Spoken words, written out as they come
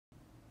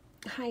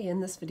Hi, in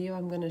this video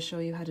I'm going to show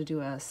you how to do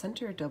a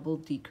center double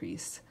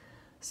decrease.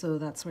 So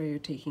that's where you're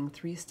taking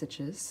 3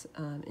 stitches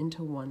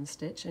into one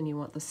stitch, and you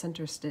want the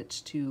center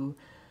stitch to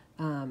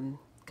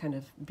kind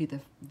of be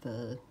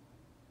the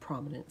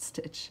prominent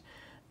stitch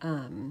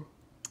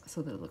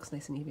so that it looks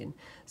nice and even.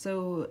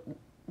 So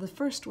the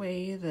first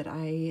way that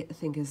I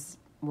think is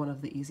one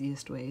of the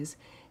easiest ways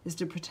is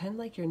to pretend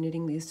like you're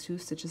knitting these 2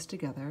 stitches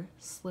together,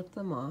 slip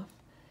them off,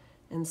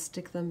 and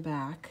stick them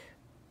back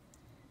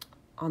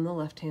on the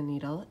left hand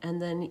needle,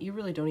 and then you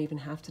really don't even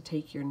have to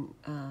take your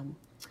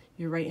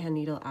right hand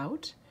needle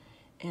out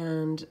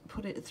and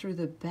put it through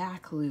the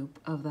back loop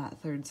of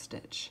that 3rd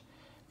stitch,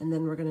 and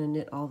then we're going to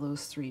knit all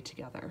those 3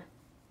 together.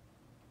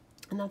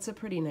 And that's a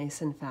pretty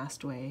nice and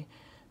fast way.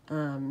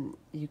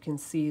 You can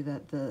see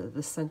that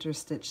the center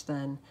stitch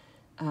then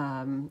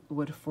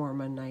would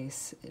form a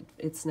nice,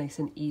 it's nice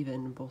and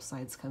even, both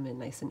sides come in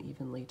nice and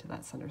evenly to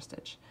that center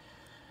stitch.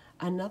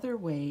 Another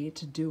way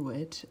to do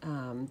it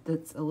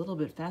that's a little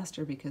bit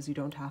faster because you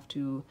don't have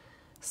to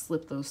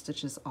slip those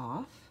stitches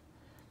off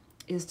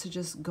is to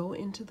just go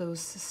into those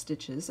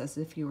stitches as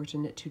if you were to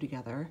knit 2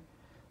 together,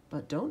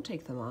 but don't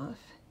take them off,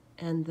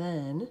 and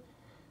then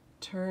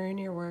turn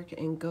your work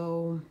and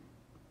go,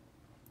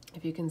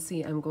 if you can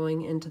see, I'm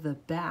going into the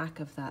back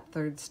of that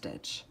 3rd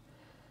stitch.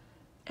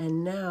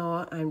 And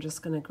now I'm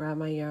just going to grab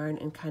my yarn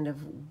and kind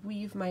of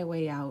weave my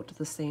way out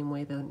the same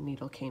way the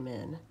needle came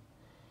in.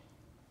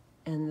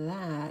 And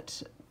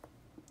that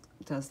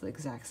does the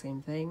exact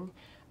same thing.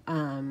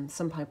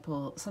 Some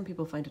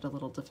people find it a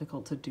little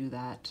difficult to do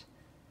that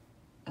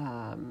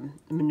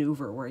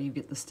maneuver where you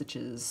get the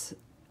stitches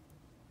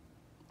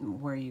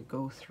where you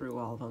go through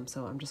all of them.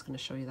 So I'm just going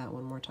to show you that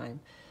one more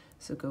time.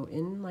 So go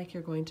in like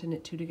you're going to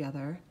knit 2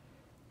 together,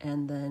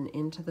 and then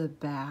into the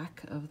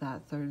back of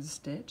that 3rd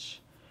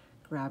stitch,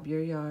 grab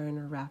your yarn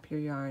or wrap your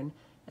yarn,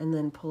 and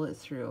then pull it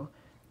through.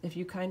 If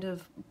you kind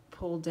of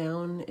pull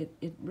down,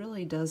 it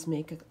really does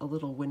make a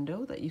little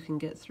window that you can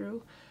get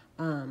through.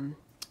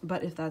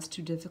 But if that's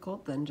too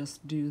difficult, then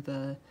just do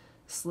the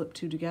slip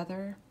 2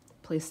 together,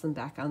 place them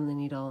back on the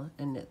needle,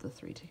 and knit the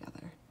 3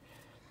 together.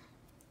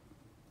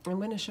 I'm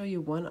going to show you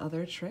one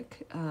other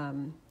trick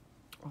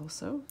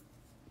also.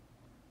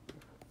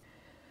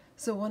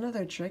 So one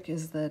other trick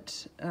is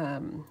that,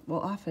 well,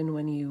 often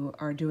when you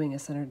are doing a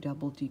center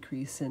double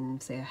decrease in,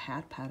 say, a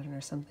hat pattern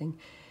or something,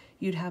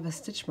 you'd have a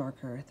stitch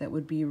marker that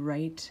would be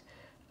right,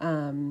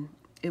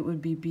 it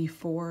would be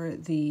before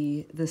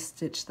the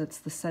stitch that's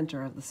the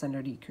center of the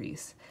center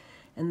decrease.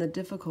 And the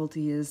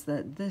difficulty is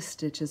that this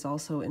stitch is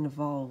also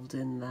involved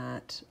in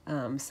that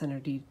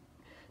center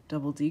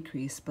double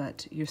decrease,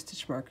 but your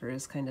stitch marker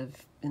is kind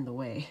of in the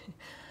way.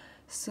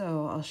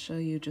 So I'll show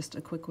you just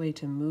a quick way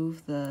to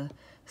move the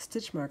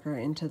stitch marker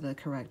into the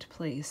correct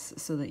place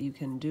so that you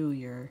can do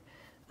your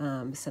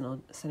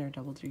center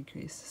double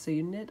decrease. So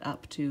you knit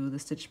up to the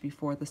stitch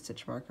before the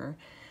stitch marker,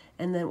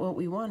 and then what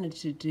we wanted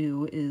to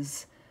do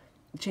is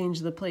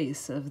change the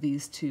place of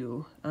these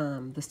two,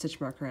 the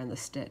stitch marker and the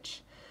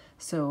stitch.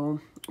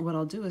 So what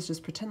I'll do is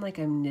just pretend like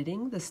I'm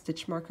knitting the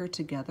stitch marker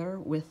together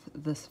with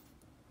the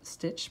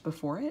stitch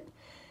before it,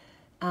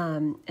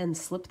 and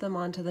slip them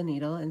onto the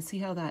needle, and see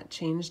how that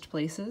changed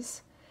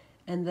places.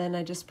 And then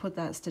I just put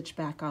that stitch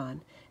back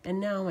on, and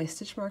now my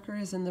stitch marker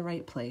is in the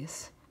right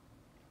place.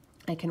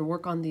 I can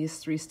work on these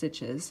 3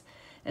 stitches,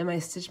 and my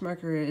stitch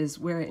marker is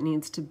where it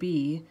needs to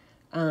be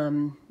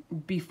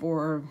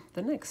before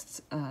the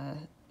next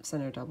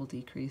center double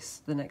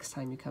decrease, the next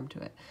time you come to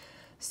it.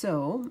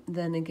 So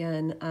then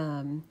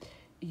again,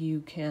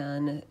 you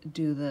can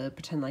do the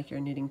pretend like you're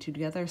knitting 2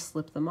 together,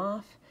 slip them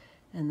off,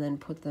 and then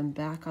put them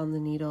back on the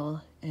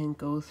needle and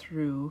go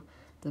through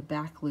the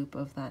back loop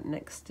of that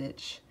next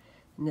stitch,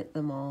 knit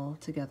them all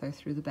together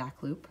through the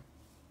back loop.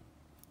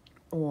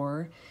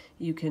 Or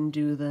you can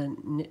do the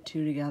knit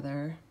 2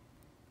 together,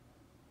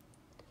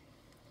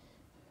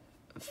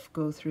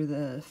 go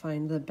through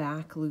find the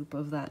back loop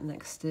of that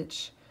next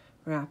stitch,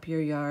 wrap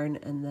your yarn,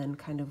 and then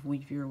kind of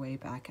weave your way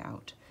back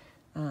out.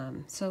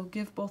 So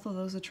give both of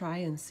those a try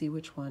and see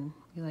which one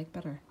you like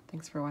better.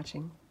 Thanks for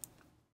watching.